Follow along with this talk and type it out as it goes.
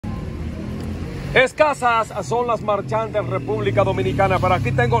Escasas son las marchantes en República Dominicana, pero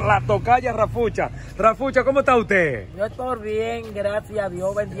aquí tengo la tocaya Rafucha. Rafucha, ¿cómo está usted? Yo estoy bien, gracias a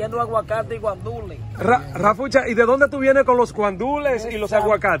Dios, vendiendo aguacate y guandules. Rafucha, ¿y de dónde tú vienes con los guandules y los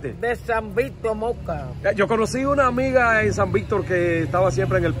aguacates? De San Víctor, Moca. Yo conocí una amiga en San Víctor que estaba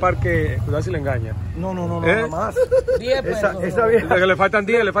siempre en el parque, cuidado si le engaña. No, nada más. 10 pesos. Esa vieja. Que le faltan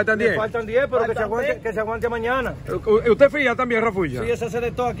 10, le faltan 10. Le faltan 10, pero que se aguante mañana. ¿Usted fía también, Rafucha? Sí, esa se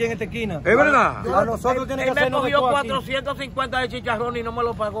de todo aquí en esta esquina. ¿Es verdad? A nosotros tiene que Él me hacernos de cogió todo aquí. 450 de chicharrón y no me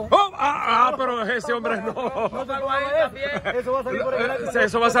lo pagó. Pero ese hombre no. No pagó ahí también. Eso va a salir por el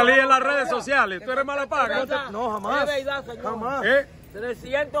Eso va a salir en las redes sociales. ¿Tú eres mala paga? No, jamás. Es verdad, señor. Jamás.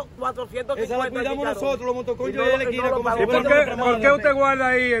 300, 450 Esa la cuidamos chicharrón. nosotros, los motoconchos Y no de la lo- y esquina. no lo como pagó. si ¿Y fuera por nuestra qué madre. usted guarda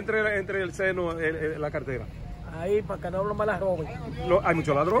ahí entre el seno la cartera? Ahí, para que no me la roben. Hay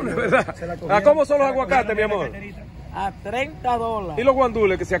muchos ladrones, ¿verdad? ¿A cómo son los aguacates, mi amor? A $30. ¿Y los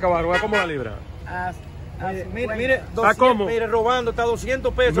guandules que se acabaron? ¿A cómo la libra? Mire, ¿A cómo? mire, robando, está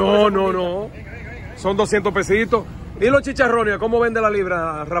 200 pesos. No. Son 200 pesitos. ¿Y los chicharrones? ¿Cómo vende la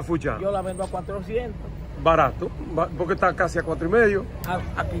libra, Rafucha? Yo la vendo a 400. Barato, porque está casi a 4,5.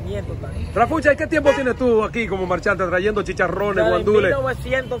 A 500 también. Rafucha, ¿y qué tiempo tienes tú aquí como marchante trayendo chicharrones, guandules? Desde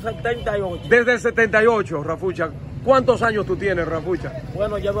 1978. Desde el 78, Rafucha. ¿Cuántos años tú tienes, Rafucha?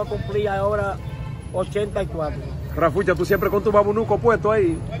 Bueno, yo voy a cumplir ahora 84. Rafucha, tú siempre con tu babunuco puesto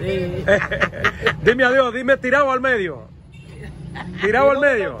ahí. Sí. Dime adiós, dime tirado al medio. Tirado al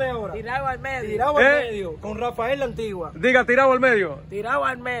medio. Tirado al medio. Tirado al medio, con Rafarl Lantigua. Diga, tirado al medio. Tirado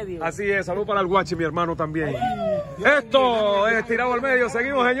al medio. Así es, salud para el guachi, mi hermano también. Esto es tirado al medio.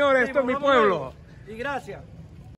 Seguimos, señores, esto es mi pueblo. Y gracias.